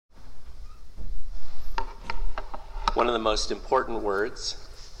One of the most important words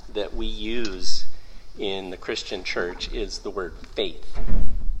that we use in the Christian church is the word faith.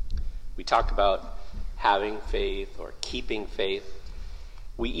 We talk about having faith or keeping faith.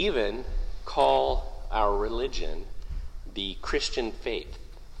 We even call our religion the Christian faith.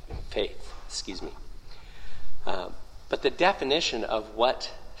 But the definition of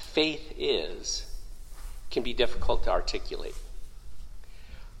what faith is can be difficult to articulate.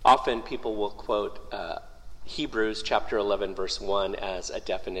 Often people will quote Hebrews chapter 11, verse 1 as a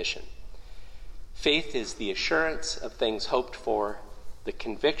definition. Faith is the assurance of things hoped for, the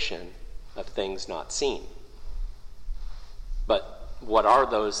conviction of things not seen. But what are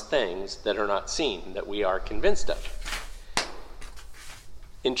those things that are not seen, that we are convinced of?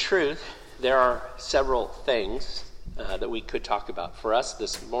 In truth, there are several things that we could talk about. For us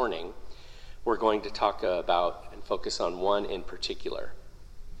this morning, we're going to talk about and focus on one in particular.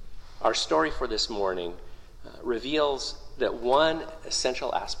 Our story for this morning reveals that one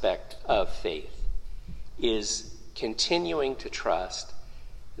essential aspect of faith is continuing to trust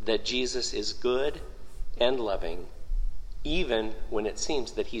that Jesus is good and loving, even when it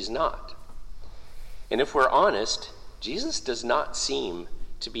seems that he's not. And if we're honest, Jesus does not seem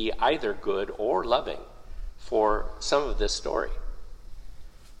to be either good or loving for some of this story.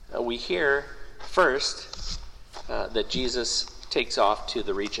 We hear first that Jesus takes off to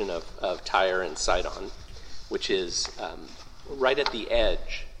the region of Tyre and Sidon, which is right at the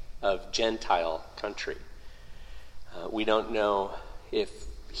edge of Gentile country. We don't know if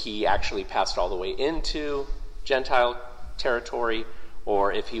he actually passed all the way into Gentile territory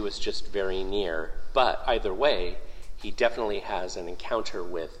or if he was just very near. But either way, he definitely has an encounter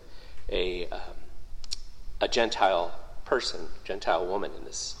with a Gentile person, Gentile woman in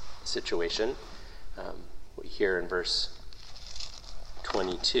this situation. We hear in verse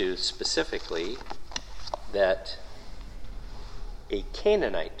 22 specifically that a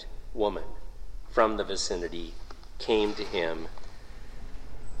Canaanite woman from the vicinity came to him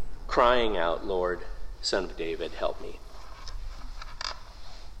crying out, "Lord, Son of David, help me."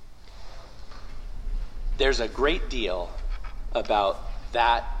 There's a great deal about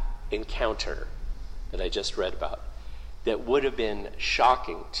that encounter that I just read about that would have been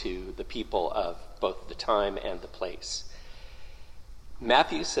shocking to the people of both the time and the place.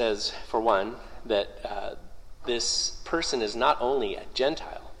 Matthew says, for one, that this person is not only a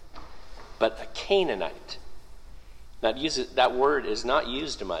Gentile, but a Canaanite. That word is not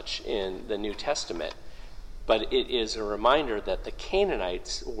used much in the New Testament, but it is a reminder that the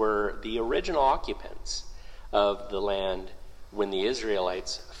Canaanites were the original occupants of the land when the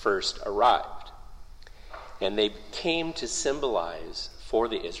Israelites first arrived. And they came to symbolize for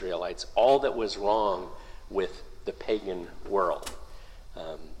the Israelites all that was wrong with the pagan world.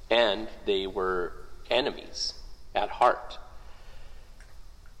 And they were enemies at heart.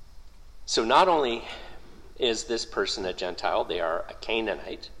 So not only is this person a Gentile, they are a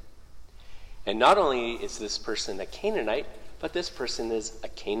Canaanite. And not only is this person a Canaanite, but this person is a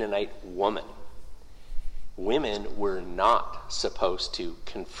Canaanite woman. Women were not supposed to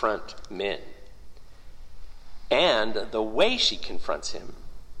confront men. And the way she confronts him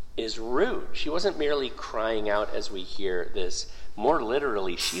is rude. She wasn't merely crying out as we hear this. More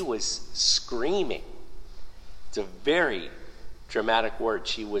literally, she was screaming. It's a very dramatic word.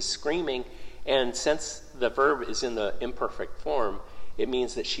 She was screaming, and since the verb is in the imperfect form, it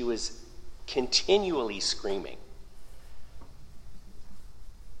means that she was continually screaming.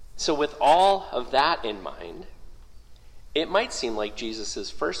 So with all of that in mind, it might seem like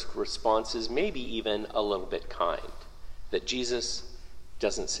Jesus' first response is maybe even a little bit kind, that Jesus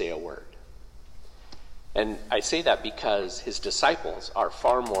doesn't say a word. And I say that because his disciples are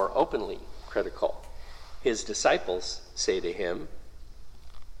far more openly critical. His disciples say to him,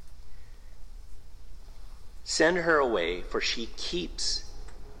 "Send her away, for she keeps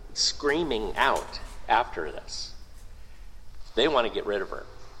screaming out after us." They want to get rid of her.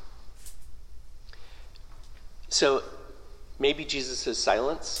 So maybe Jesus'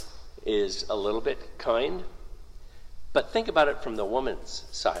 silence is a little bit kind, but think about it from the woman's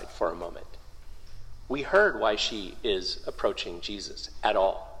side for a moment. We heard why she is approaching Jesus at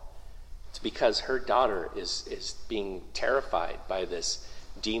all. It's because her daughter is being terrified by this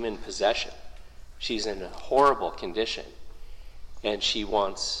demon possession. She's in a horrible condition, and she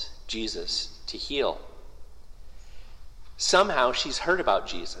wants Jesus to heal. Somehow she's heard about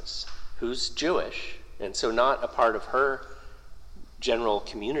Jesus, who's Jewish, and so not a part of her general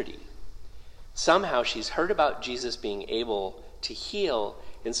community. Somehow she's heard about Jesus being able to heal,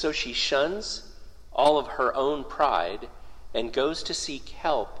 and so she shuns all of her own pride and goes to seek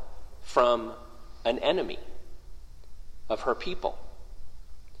help from an enemy. of her people.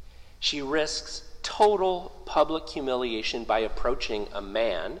 She risks total public humiliation by approaching a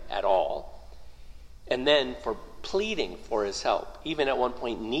man at all, and then for pleading for his help, even at one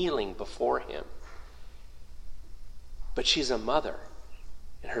point kneeling before him. But she's a mother,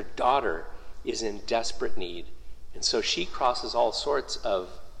 and her daughter is in desperate need, and so she crosses all sorts of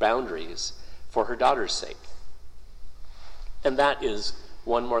boundaries for her daughter's sake. And that is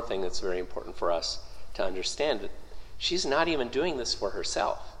one more thing that's very important for us to understand, that she's not even doing this for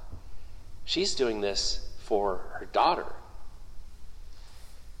herself. She's doing this for her daughter. I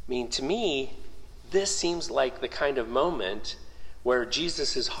mean, to me, this seems like the kind of moment where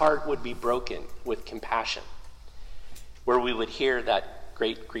Jesus' heart would be broken with compassion, where we would hear that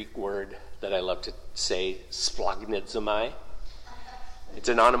great Greek word that I love to say, splagnizomai. It's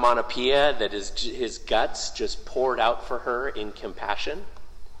an onomatopoeia that is his guts just poured out for her in compassion.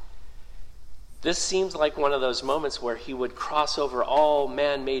 This seems like one of those moments where he would cross over all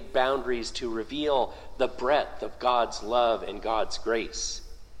man-made boundaries to reveal the breadth of God's love and God's grace.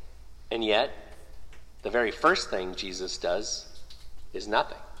 And yet, the very first thing Jesus does is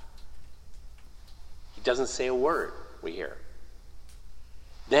nothing. He doesn't say a word, we hear.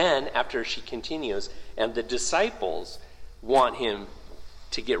 Then, after she continues, and the disciples want him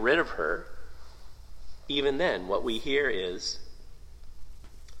to get rid of her, even then, what we hear is,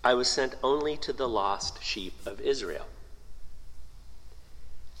 I was sent only to the lost sheep of Israel.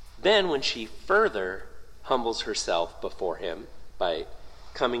 Then, when she further humbles herself before him by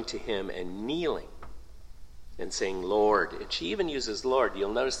coming to him and kneeling and saying, Lord, and she even uses Lord.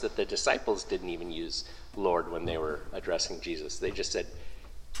 You'll notice that the disciples didn't even use Lord when they were addressing Jesus. They just said,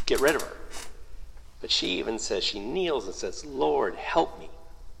 get rid of her. But she even says, she kneels and says, Lord, help me.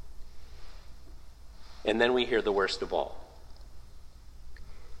 And then we hear the worst of all.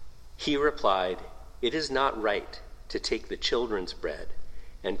 He replied, it is not right to take the children's bread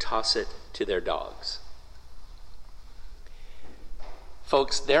and toss it to their dogs.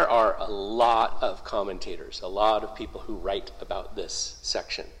 Folks, there are a lot of commentators, a lot of people who write about this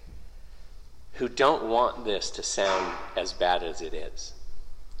section, who don't want this to sound as bad as it is.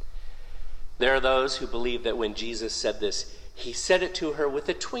 There are those who believe that when Jesus said this, he said it to her with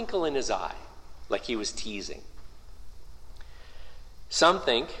a twinkle in his eye, like he was teasing. Some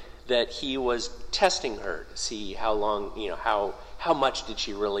think that he was testing her to see how long, how much did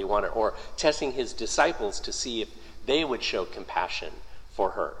she really want it, or testing his disciples to see if they would show compassion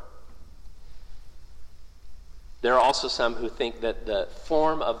for her. There are also some who think that the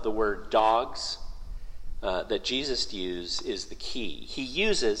form of the word dogs that Jesus used is the key. He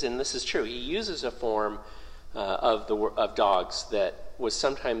uses, and this is true, he uses a form of dogs that was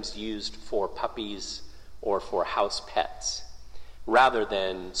sometimes used for puppies or for house pets, rather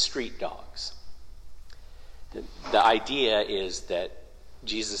than street dogs. The idea is that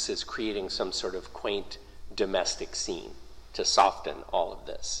Jesus is creating some sort of quaint domestic scene to soften all of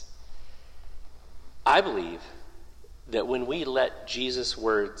this. I believe that when we let Jesus'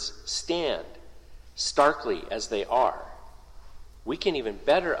 words stand starkly as they are, we can even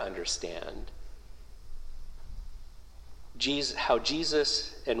better understand how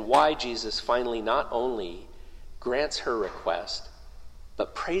Jesus and why Jesus finally not only grants her request,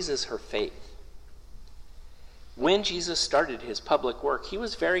 but praises her faith. When Jesus started his public work, he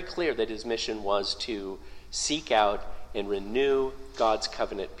was very clear that his mission was to seek out and renew God's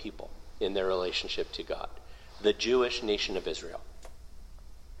covenant people in their relationship to God, the Jewish nation of Israel.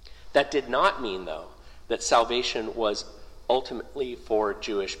 That did not mean, though, that salvation was ultimately for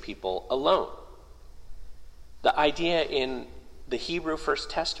Jewish people alone. The idea in the Hebrew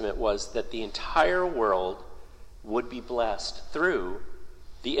First Testament was that the entire world would be blessed through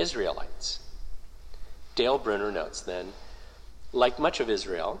the Israelites. Dale Bruner notes then, like much of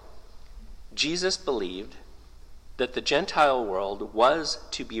Israel, Jesus believed that the Gentile world was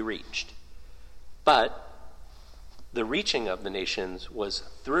to be reached, but the reaching of the nations was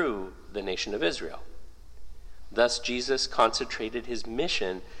through the nation of Israel. Thus, Jesus concentrated his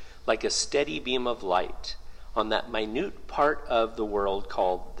mission like a steady beam of light on that minute part of the world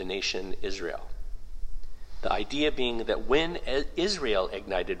called the nation Israel. The idea being that when Israel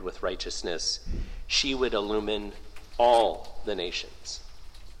ignited with righteousness, she would illumine all the nations.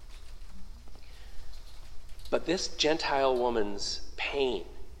 But this Gentile woman's pain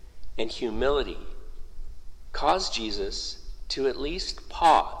and humility caused Jesus to at least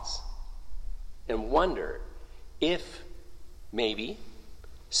pause and wonder if maybe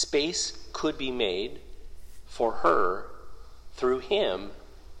space could be made for her through him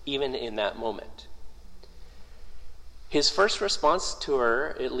even in that moment. His first response to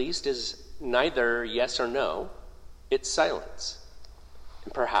her, at least, is neither yes or no, it's silence.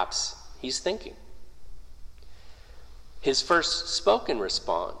 And perhaps he's thinking. His first spoken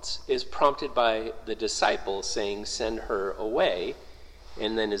response is prompted by the disciples saying, "Send her away."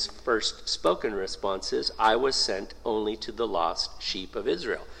 And then his first spoken response is, "I was sent only to the lost sheep of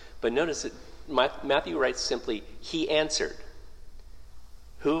Israel." But notice that Matthew writes simply, "He answered."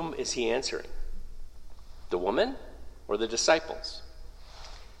 Whom is he answering? The woman or the disciples?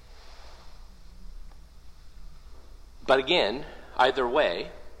 But again, either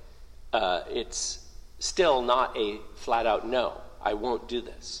way, it's still not a flat-out no. I won't do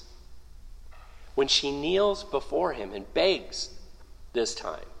this. When she kneels before him and begs this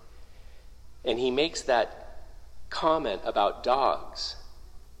time, and he makes that comment about dogs,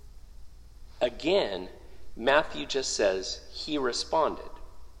 again, Matthew just says he responded.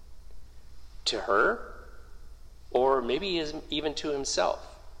 To her, or maybe even to himself.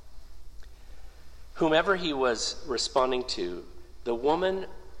 Whomever he was responding to, the woman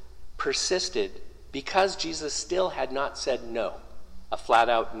persisted because Jesus still had not said no, a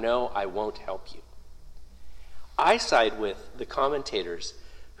flat-out no, I won't help you. I side with the commentators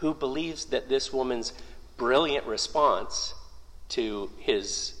who believes that this woman's brilliant response to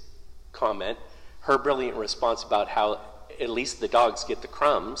his comment, her brilliant response about how at least the dogs get the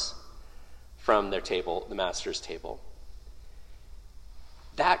crumbs from their table, the master's table,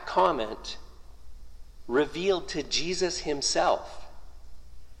 that comment revealed to Jesus himself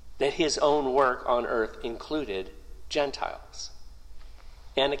that his own work on earth included Gentiles.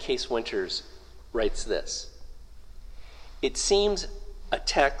 Anna Case Winters writes this: "It seems a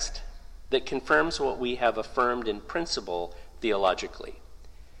text that confirms what we have affirmed in principle theologically,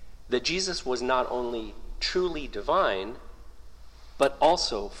 that Jesus was not only truly divine, but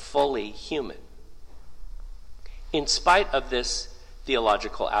also fully human. In spite of this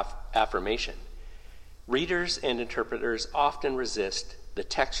theological affirmation, readers and interpreters often resist the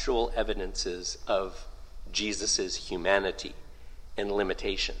textual evidences of Jesus' humanity and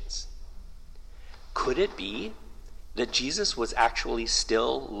limitations. Could it be that Jesus was actually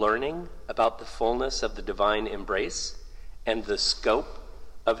still learning about the fullness of the divine embrace and the scope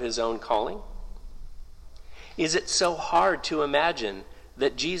of his own calling? Is it so hard to imagine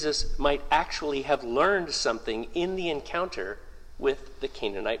that Jesus might actually have learned something in the encounter with the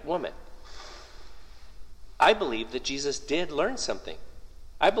Canaanite woman? I believe that Jesus did learn something.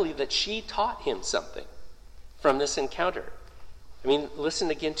 I believe that she taught him something from this encounter. I mean, listen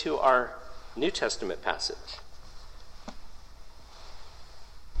again to our New Testament passage.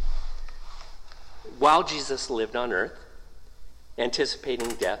 While Jesus lived on earth,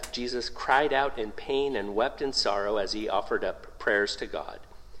 anticipating death, Jesus cried out in pain and wept in sorrow as he offered up prayers to God.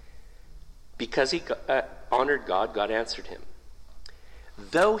 Because he honored God, God answered him.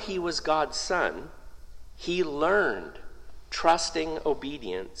 Though he was God's son, he learned trusting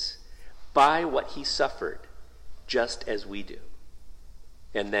obedience by what he suffered, just as we do.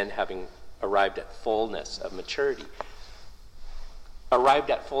 And then having arrived at fullness of maturity. Arrived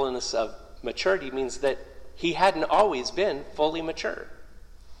at fullness of maturity means that he hadn't always been fully mature.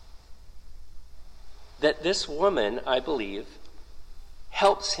 That this woman, I believe,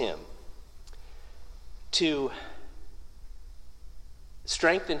 helps him to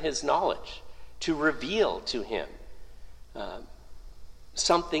strengthen his knowledge, to reveal to him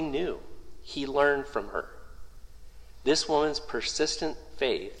something new he learned from her. This woman's persistent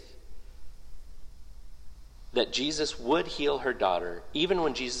faith that Jesus would heal her daughter, even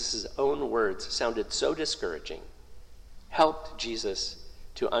when Jesus' own words sounded so discouraging, helped Jesus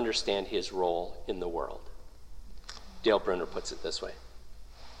to understand his role in the world. Dale Bruner puts it this way.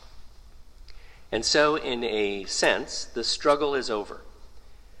 And so, in a sense, the struggle is over.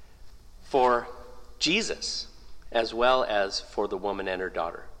 For Jesus, as well as for the woman and her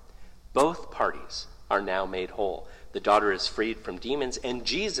daughter, both parties are now made whole. The daughter is freed from demons, and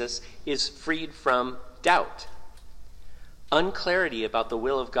Jesus is freed from doubt. Unclarity about the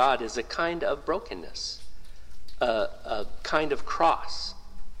will of God is a kind of brokenness, a kind of cross.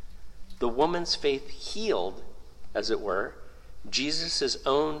 The woman's faith healed, as it were, Jesus'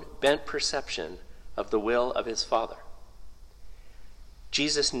 own bent perception of the will of his Father.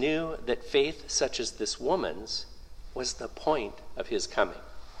 Jesus knew that faith such as this woman's was the point of his coming.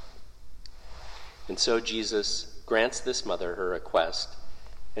 And so Jesus grants this mother her request,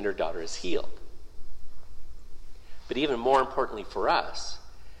 and her daughter is healed. But even more importantly for us,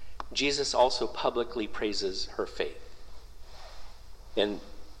 Jesus also publicly praises her faith. And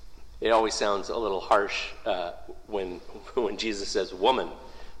it always sounds a little harsh when Jesus says woman.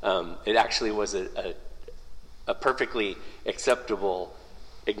 It actually was a perfectly acceptable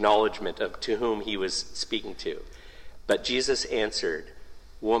acknowledgement of to whom he was speaking to. But Jesus answered,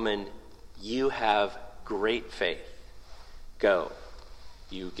 "Woman, you have great faith. Go,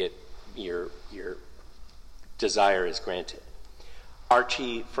 you get your desire is granted."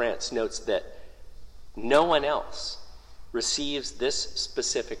 Archie France notes that no one else receives this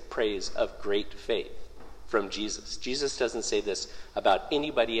specific praise of great faith from Jesus. Jesus doesn't say this about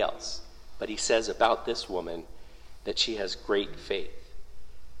anybody else, but he says about this woman that she has great faith.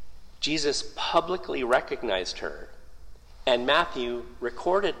 Jesus publicly recognized her, and Matthew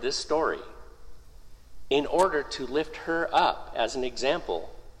recorded this story in order to lift her up as an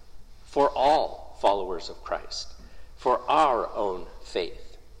example for all followers of Christ, for our own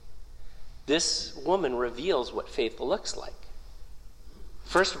faith. This woman reveals what faith looks like.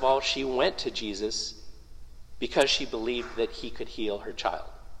 First of all, she went to Jesus because she believed that he could heal her child.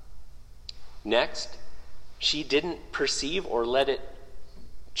 Next, she didn't perceive or let it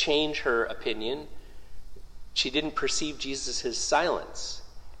change her opinion. She didn't perceive Jesus' silence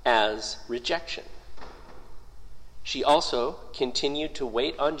as rejection. She also continued to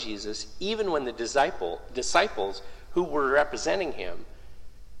wait on Jesus even when the disciples who were representing him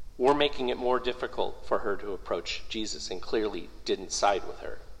were making it more difficult for her to approach Jesus and clearly didn't side with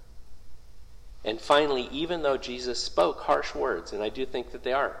her. And finally, even though Jesus spoke harsh words, and I do think that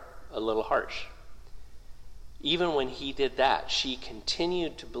they are a little harsh, even when he did that, she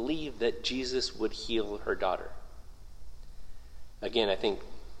continued to believe that Jesus would heal her daughter. Again, I think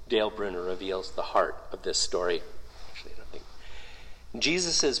Dale Bruner reveals the heart of this story. Actually, I don't think.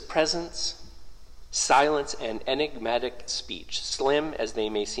 Jesus' presence, silence, and enigmatic speech, slim as they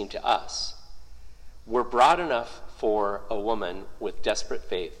may seem to us, were broad enough for a woman with desperate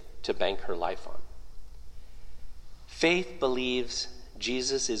faith to bank her life on. Faith believes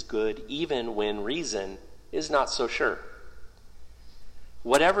Jesus is good even when reason is not so sure.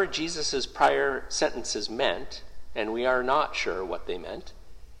 Whatever Jesus' prior sentences meant, and we are not sure what they meant,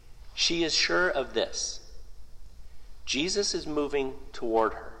 she is sure of this: Jesus is moving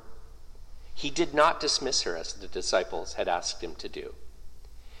toward her. He did not dismiss her as the disciples had asked him to do.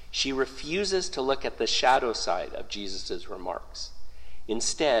 She refuses to look at the shadow side of Jesus' remarks.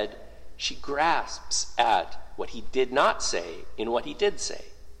 Instead, she grasps at what he did not say in what he did say.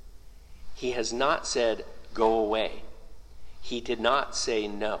 He has not said, "Go away." He did not say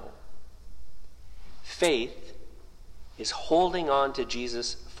no. Faith is holding on to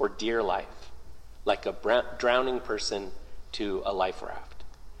Jesus for dear life, like a drowning person to a life raft,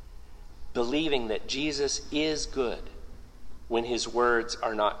 believing that Jesus is good when his words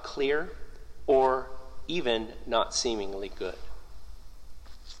are not clear or even not seemingly good.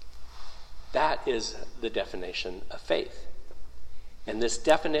 That is the definition of faith. And this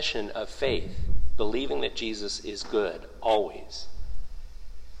definition of faith, believing that Jesus is good always,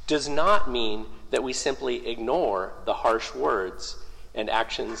 does not mean that we simply ignore the harsh words and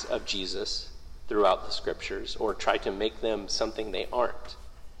actions of Jesus throughout the scriptures or try to make them something they aren't.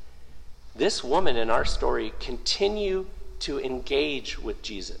 This woman in our story continued to engage with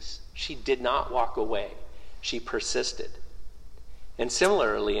Jesus. She did not walk away. She persisted. And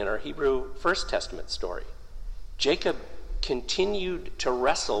similarly, in our Hebrew First Testament story, Jacob continued to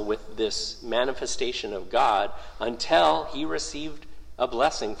wrestle with this manifestation of God until he received a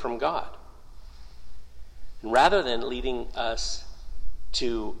blessing from God. And rather than leading us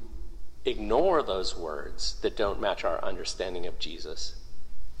to ignore those words that don't match our understanding of Jesus,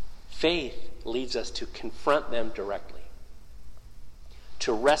 faith leads us to confront them directly,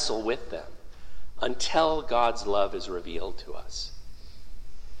 to wrestle with them until God's love is revealed to us.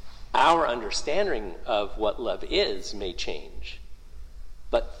 Our understanding of what love is may change,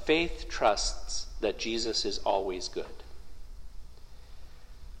 but faith trusts that Jesus is always good.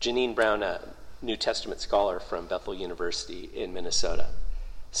 Janine Brown, a New Testament scholar from Bethel University in Minnesota,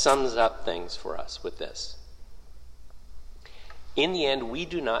 sums up things for us with this. In the end, we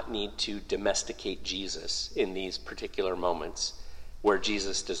do not need to domesticate Jesus in these particular moments where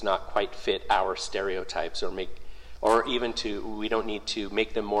Jesus does not quite fit our stereotypes we don't need to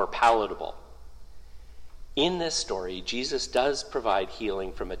make them more palatable. In this story, Jesus does provide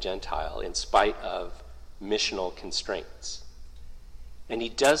healing from a Gentile in spite of missional constraints. And he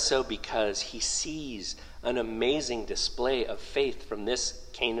does so because he sees an amazing display of faith from this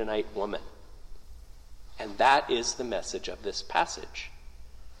Canaanite woman. And that is the message of this passage.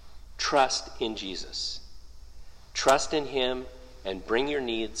 Trust in Jesus. Trust in him and bring your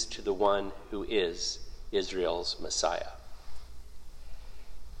needs to the one who is Israel's Messiah.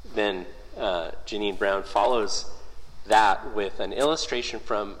 Then Janine Brown follows that with an illustration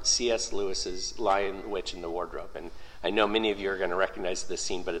from C.S. Lewis's Lion, Witch, and the Wardrobe. And I know many of you are going to recognize this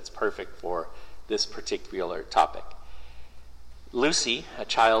scene, but it's perfect for this particular topic. Lucy, a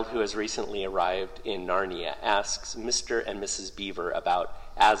child who has recently arrived in Narnia, asks Mr. and Mrs. Beaver about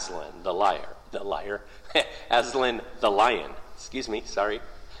Aslan Aslan the lion. Excuse me, sorry.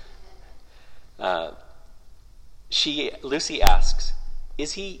 Lucy asks,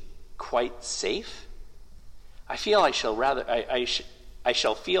 "Is he quite safe? I feel I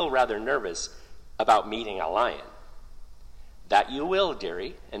shall feel rather nervous about meeting a lion." "That you will,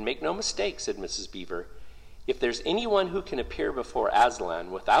 dearie, and make no mistake," said Mrs. Beaver. "If there's anyone who can appear before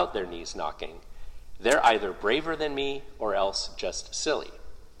Aslan without their knees knocking, they're either braver than me or else just silly."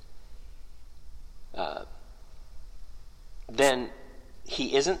 "Then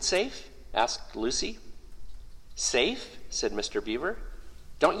he isn't safe?" asked Lucy. "Safe?" said Mr. Beaver.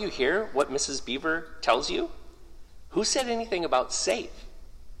 "Don't you hear what Mrs. Beaver tells you? Who said anything about safe?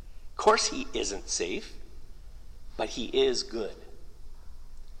 Of course he isn't safe, but he is good."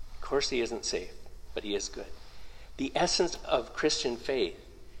 Of course he isn't safe, but he is good. The essence of Christian faith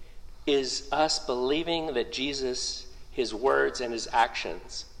is us believing that Jesus, his words and his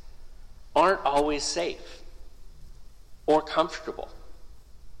actions, aren't always safe or comfortable,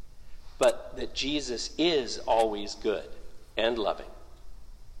 but that Jesus is always good and loving.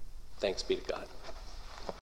 Thanks be to God.